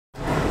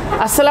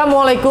আসসালামু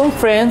আলাইকুম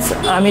ফ্রেন্ডস,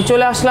 আমি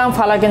চলে আসলাম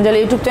ফালাক এঞ্জেল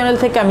ইউটিউব চ্যানেল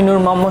থেকে। আমি নূর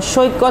মোহাম্মদ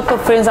সৈকত। তো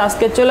ফ্রেন্ডস,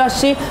 আজকে চলে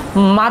আসছি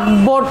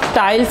মাতবর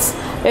টাইলস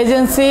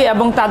এজেন্সি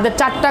এবং তাদের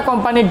 4টা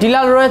কোম্পানির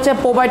ডিলার রয়েছে,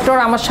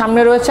 প্রোভাইডার আমার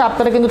সামনে রয়েছে।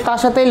 আপনারা কিন্তু তার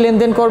সাথেই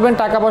লেনদেন করবেন,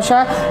 টাকা পয়সা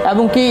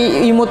এবং কি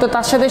এই মতো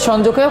তার সাথে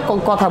সংযোগে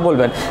কথা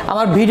বলবেন।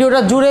 আমার ভিডিওটা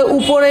জুড়ে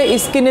উপরে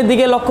স্ক্রিনের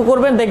দিকে লক্ষ্য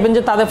করবেন, দেখবেন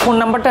যে তাদের ফোন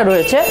নাম্বারটা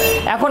রয়েছে।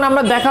 এখন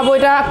আমরা দেখাবো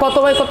এটা কত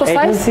বাই কত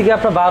সাইজ। থেকে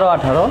আপনার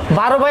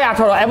 12 বাই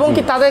 18 এবং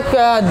কি তাদের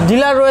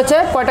ডিলার রয়েছে।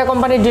 কয়টা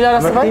কোম্পানির ডিলার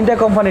আছে ভাই? 3টা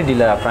কোম্পানির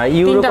ডিলার। আপনার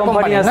ইউরো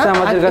কোম্পানি আছে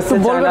আমাদের কাছে,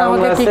 বলবেন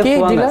আমাদের কি কি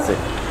dealer?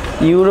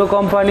 Euro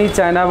company,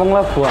 China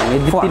Bangla, Fu-Wang, এই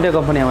 3টা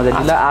কোম্পানি আমাদের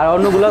ডিলার। আর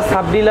অন্যগুলো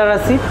সাব ডিলার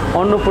আছে,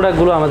 অন্য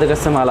প্রোডাক্টগুলো আমাদের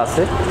কাছে মাল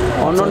আছে।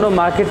 অন্যান্য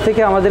মার্কেট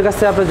থেকে আমাদের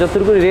কাছে আপনি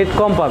যতটুকু রেট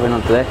কম পাবেন,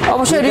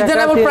 অবশ্যই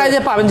রিজনেবল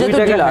প্রাইসে পাবেন, যেহেতু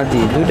ডিলার। জি,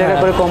 2 টাকা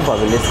করে কম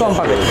পাবেন, কম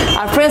পাবেন।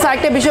 আর ফ্রেন্ডস,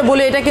 আরেকটা বিষয়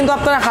বলি, এটা কিন্তু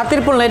আপনারা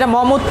হাতিরপুল না, এটা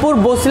মোহাম্মদপুর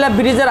বসিলা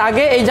ব্রিজের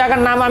আগে। এই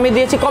জায়গার নাম আমি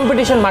দিয়েছি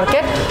কম্পিটিশন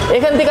মার্কেট।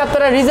 এখান থেকে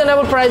আপনারা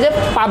রিজনেবল প্রাইসে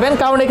পাবেন,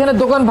 কারণ এখানে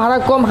দোকান ভাড়া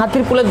কম,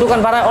 হাতিরপুলের দোকান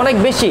ভাড়া অনেক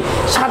বেশি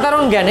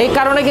সাধারণ জ্ঞান। এই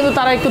কারণে কিন্তু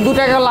তারা একটু 2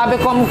 টাকা লাভে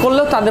কম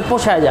করলেও তাদের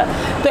পোষায় যায়।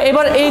 তো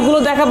এবার এইগুলো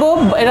দেখাবো,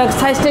 এটা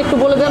সাইজটা একটু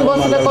বলে দেন বস,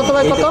 এটা কত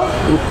বাই কত?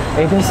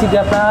 এটা হচ্ছে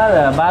আপনার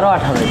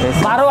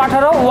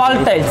 12-18 ওয়াল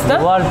টাইলস না?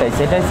 Wall tiles.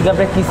 এটা হচ্ছে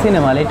আপনার কিচেনে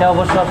মাল। এটা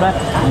অবশ্য আপনার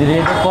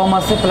রেট কম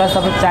আছে, প্লাস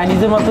আপনার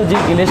চাইনিজের মতো যে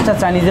গ্লেজটা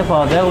চাইনিজে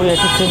পাওয়া যায়, ওই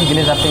একই সেম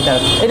গ্লেজ আপনি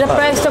এটা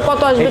প্রাইসটা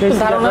কত আসবে একটু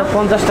ধারণা?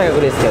 50 টাকা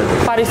করে square feet.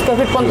 Per square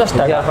feet 50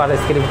 টাকা পার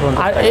স্কয়ার ফিট।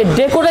 আর এই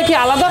ডেকোটা কি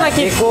আলাদা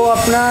নাকি? ডেকো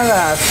আপনার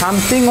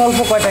সামথিং অল্প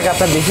কয় টাকা,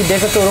 আপনার বেশি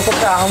ডেকো তো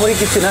ওরকমটা আহামরি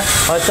কিছু না।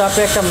 হয়তো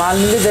আপনি একটা মাল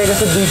নিলে জায়গা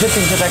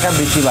 200-300 টাকা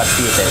বেশি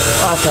বাড়তি এটা।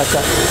 আচ্ছা আচ্ছা।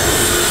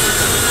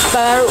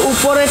 তার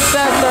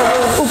উপরেরটা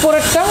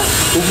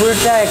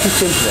একই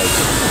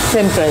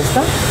সেম প্রাইস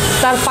না?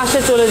 তার পাশে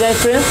চলে যায়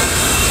ফ্রেন্ডস,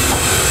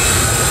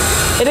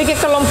 এটা কি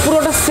একটা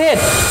পুরোটা সেট?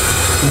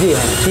 জি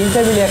হ্যাঁ, 3টা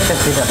মিলে একটা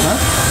সেট আপনার।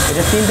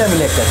 এটা 3টা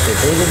মিলে একটা সেট।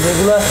 এই যে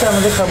যেগুলো আছে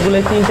আমাদের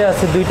সবগুলোই 3টা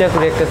আছে, 2টা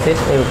করে একটা সেট।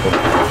 এরকম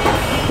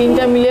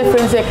 3টা মিলিয়ে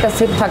ফ্রেন্ডস একটা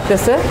সেট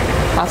থাকতেছে।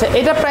 আচ্ছা,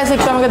 এটা প্রাইস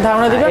একটু আমাকে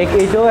ধারণা দিবেন?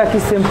 এইটাও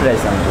একই সেম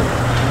প্রাইস আমাদের।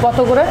 কত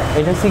করে?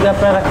 এটা হচ্ছে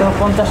আপনার রাখতে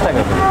 50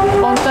 টাকা করে।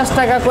 50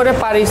 টাকা করে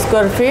পার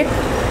স্কয়ার ফিট।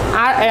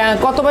 আর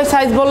কত বাই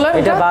সাইজ বললেন?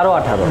 এটা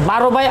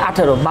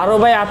 12-18। 12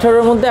 বাই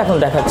 18 মধ্যে এখন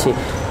দেখাচ্ছি।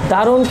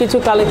 দারুণ কিছু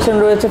কালেকশন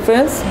রয়েছে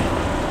ফ্রেন্ডস।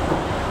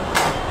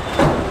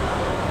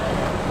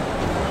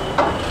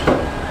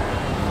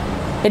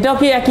 এটাও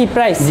কি একই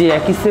প্রাইস? জি,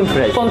 একই সেম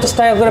প্রাইস, 50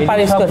 টাকা করে পার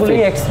স্কয়ার ফিট।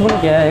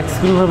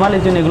 এক্সক্লুসিভ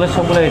মালের জন্য এগুলো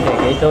সবগুলো রেট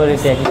একই। এটাও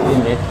রেট একই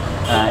সেম রেট।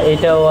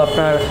 এটাও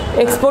আপনার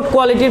এক্সপোর্ট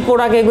কোয়ালিটির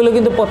প্রোডাক্ট। এগুলো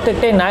কিন্তু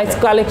প্রত্যেকটাই নাইস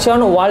কালেকশন।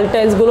 ওয়াল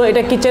টাইলস গুলো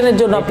এটা কিচেনের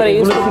জন্য আপনারা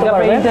ইউজ করতে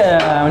পারবেন।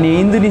 মানে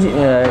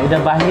ইন্দোনেশিয়া, এটা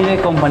বাইরের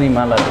কোম্পানি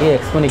মাল আর কি,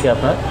 এক্সপোনিক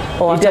আপনার।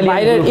 ও আচ্ছা,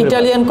 বাইরের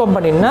ইটালিয়ান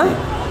কোম্পানির না?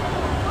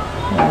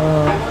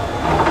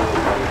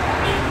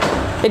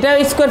 এটা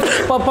স্কয়ার ফিট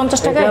 50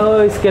 টাকা। এটাও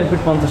স্কয়ার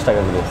ফিট 50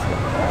 টাকা করে।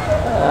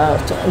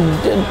 আচ্ছা,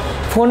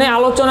 ফোনে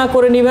আলোচনা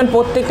করে নেবেন।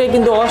 প্রত্যেকটাই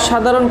কিন্তু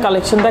অসাধারণ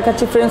কালেকশন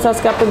দেখাচ্ছি ফ্রেন্ডস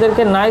আজকে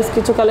আপনাদেরকে, নাইস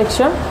কিছু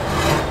কালেকশন।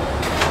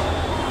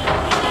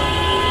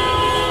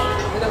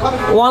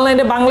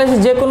 অনলাইনে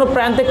বাংলাদেশের যে কোনো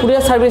প্রান্তে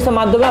কুরিয়ার সার্ভিসের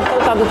মাধ্যমে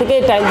আপনারা তাদের থেকে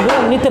এই টাইলসগুলো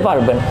নিতে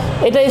পারবেন।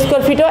 এটা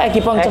স্কয়ার ফিটও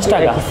একই 50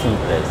 টাকা।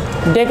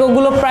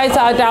 ডেকোগুলো প্রাইস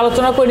এটা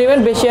আলোচনা করে নেবেন,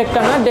 বেশি একটা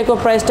না, ডেকো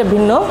প্রাইসটা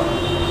ভিন্ন।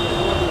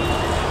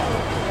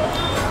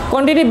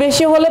 কোয়ান্টিটি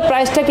বেশি হলে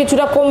প্রাইসটা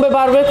কিছুটা কমবে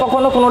বাড়বে,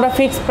 কখনো কোনোটা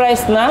ফিক্সড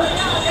প্রাইস না।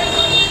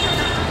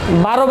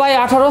 12 বাই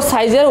 18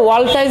 সাইজের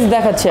ওয়াল টাইলস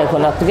দেখাচ্ছি এখন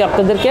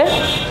আপনাদেরকে।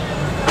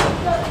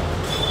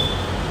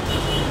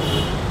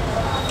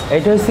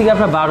 এটা হচ্ছে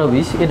আপনার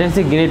 12-20। এটা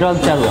হচ্ছে গ্রেট ওয়াল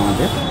চালু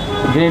আমাদের।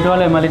 গ্রেট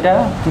ওয়াল এমআলিটা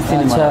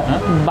কিচেনে মাল।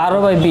 12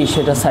 বাই 20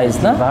 এটা সাইজ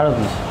না?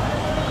 12-20।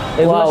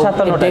 এগুলো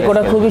 57 টাকা।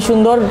 ডেকোটা খুবই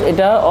সুন্দর,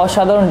 এটা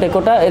অসাধারণ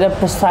ডেকোটা। এটা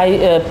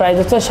প্রাইস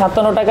হচ্ছে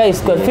 57 টাকা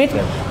স্কয়ার ফিট।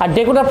 আর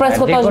ডেকোটার প্রাইস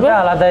কত আসবে? ডেকোটা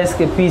আলাদা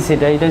পিস।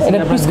 এটা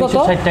পিস কত?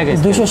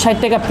 260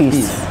 টাকা পিস।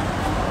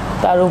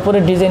 তার উপরে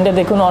ডিজাইনটা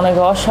দেখুন, অনেক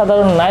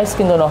অসাধারণ নাইস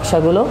কিন্তু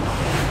নকশাগুলো।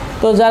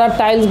 তো যারা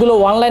টাইলসগুলো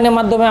অনলাইনের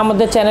মাধ্যমে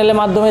আমাদের চ্যানেলের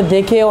মাধ্যমে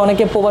দেখে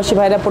অনেকে প্রবাসী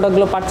ভাইরা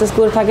প্রোডাক্টগুলো পারচেস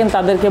করে থাকেন,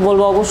 তাদেরকে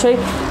বলবো অবশ্যই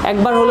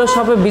একবার হলেও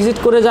শপে ভিজিট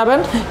করে যাবেন,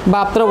 বা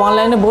আপনারা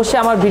অনলাইনে বসে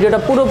আমার ভিডিওটা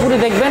পুরোপুরি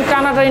দেখবেন।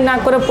 টানাটানি না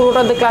করে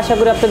পুরোটা দেখলে আশা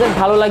করি আপনাদের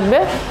ভালো লাগবে,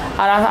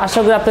 আর আশা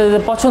করি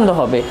আপনাদের পছন্দ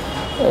হবে।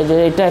 এই যে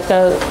এটা একটা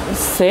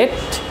সেট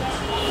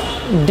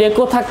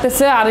ডেকো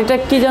থাকতেছে, আর এটা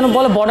কি যেন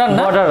বলে, বর্ডার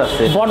না? বর্ডার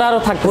আছে, বর্ডারও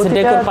থাকতেছে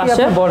ডেকোর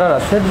পাশে। বর্ডার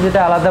আছে, যেটা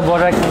আলাদা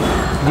বর্ডার।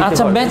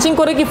 আচ্ছা, ম্যাচিং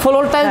করে কি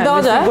ফ্লোর টাইলস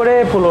দেওয়া যায়? করে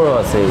ফ্লোরও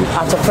আছে।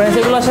 আচ্ছা ফ্রেন্ডস,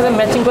 এগুলোর সাথে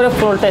ম্যাচিং করে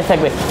ফ্লোর টাইলস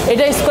থাকবে।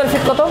 এটা স্কয়ার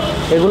ফিট কত?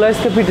 এগুলো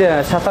স্কয়ার ফিট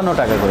 57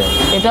 টাকা করে।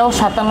 এটাও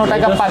 57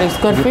 টাকা পার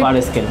স্কয়ার ফিট।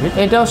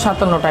 এটাও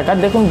 57 টাকা।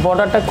 দেখুন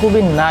বর্ডারটা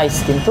খুবই নাইস,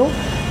 কিন্তু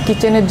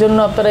কিচেনের জন্য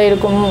আপনারা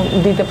এরকম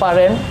দিতে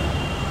পারেন।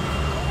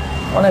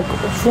 অনেক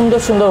সুন্দর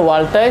সুন্দর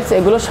ওয়াল টাইলস।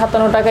 এগুলো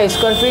 57 টাকা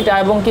স্কয়ার ফিট,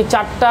 এবং কি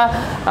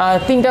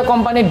 3টা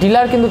কোম্পানির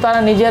ডিলার কিন্তু তারা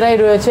নিজেরাই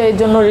রয়েছে, এই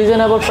জন্য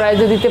রিজনেবল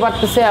প্রাইসে দিতে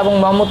পারতেছে, এবং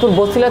মোহাম্মদপুর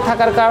বসিলা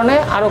থাকার কারণে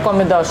আরও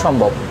কমে দেওয়া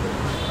সম্ভব।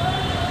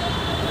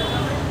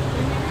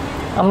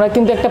 আমরা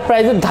কিন্তু একটা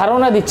প্রাইসের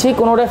ধারণা দিচ্ছি,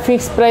 কোনোটা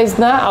ফিক্সড প্রাইস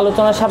না,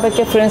 আলোচনা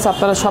সাপেক্ষে। ফ্রেন্ডস,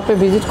 আপনারা শপে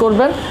ভিজিট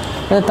করবেন,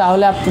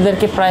 তাহলে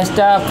আপনাদেরকে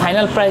প্রাইসটা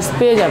ফাইনাল প্রাইস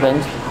পেয়ে যাবেন।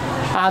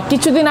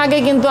 কিছুদিন আগে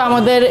কিন্তু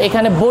আমাদের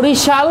এখানে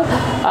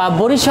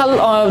বরিশাল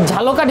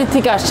ঝালকাঠি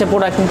থেকে আসছে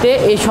প্রোডাক্ট নিতে,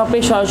 এই শপে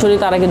সরাসরি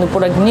তারা কিন্তু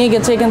প্রোডাক্ট নিয়ে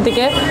গেছে এখান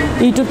থেকে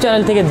ইউটিউব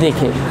চ্যানেল থেকে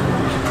দেখে।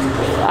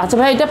 আচ্ছা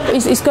ভাই, এটা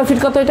স্কোয়ার ফিট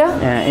কত এটা?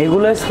 হ্যাঁ,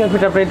 এগুলো স্কোয়ার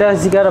ফিট আপনার এটা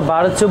হচ্ছে কি আর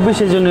 12-24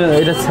 এর জন্য,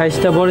 এটা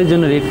সাইজটা বড় এর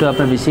জন্য রেটটা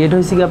আপনার বেশি। এটা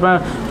হচ্ছে কি আপনার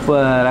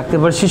রাখতে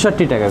পারে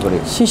 66 টাকা করে।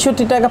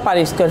 66 টাকা পার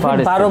স্কোয়ার ফিট,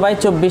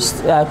 12x24।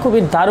 খুবই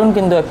দারুণ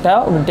কিন্তু একটা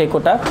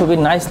ডেকোটা, খুবই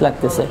নাইস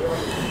লাগতেছে।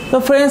 তো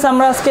ফ্রেন্ডস,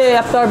 আমরা আজকে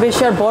আপনার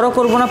বেশি আর বড়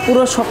করবো না,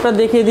 পুরো শপটা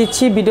দেখিয়ে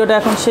দিচ্ছি। ভিডিওটা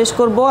এখন শেষ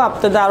করব,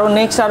 আপনাদের আরও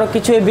নেক্সট আরও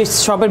কিছু এই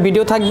শপের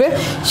ভিডিও থাকবে,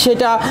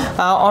 সেটা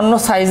অন্য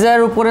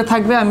সাইজের উপরে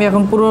থাকবে। আমি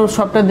এখন পুরো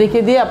শপটা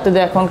দেখিয়ে দিয়ে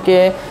আপনাদের এখনকে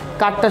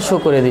কার্ডটা শো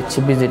করে দিচ্ছি,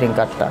 ভিজিটিং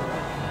কার্ডটা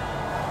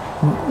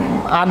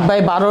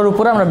 8x12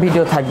 উপরে আমরা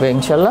ভিডিও থাকবে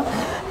ইনশাল্লাহ।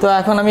 তো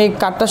এখন আমি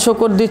কার্ডটা শো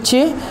করে দিচ্ছি।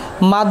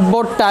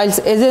 মাদবর টাইলস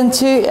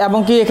এজেন্সি এবং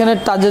কি এখানে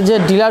তাদের যে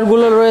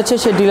ডিলারগুলো রয়েছে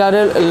সেই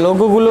ডিলারের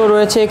লোগোগুলো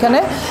রয়েছে এখানে।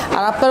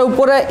 আর আপনার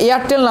উপরে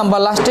এয়ারটেল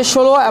নাম্বার লাস্টে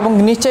 16 এবং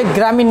নিচে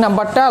গ্রামীণ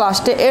নাম্বারটা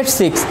লাস্টে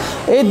 86,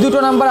 এই দুটো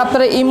নাম্বার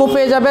আপনারা ইমো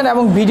পেয়ে যাবেন।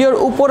 এবং ভিডিওর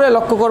উপরে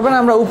লক্ষ্য করবেন,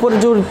 আমরা উপরে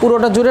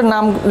পুরোটা জুড়ে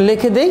নাম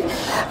লিখে দিই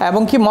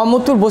এবং কি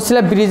মোহাম্মদপুর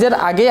বসিলা ব্রিজের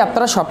আগেই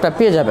আপনারা সবটা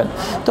পেয়ে যাবেন।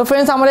 তো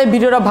ফ্রেন্ডস, আমার এই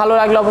ভিডিওটা ভালো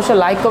লাগলে অবশ্যই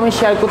লাইক কমেন্ট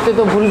শেয়ার করতে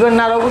তো ভুলবেন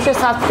না, আর অবশ্যই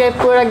সাবস্ক্রাইব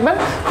করে রাখবেন।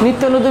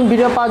 নিত্য নতুন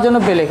ভিডিও পাওয়ার জন্য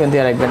বেল আইকন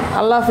দিয়ে রাখবেন।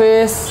 আল্লাহ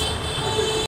হাফেজ।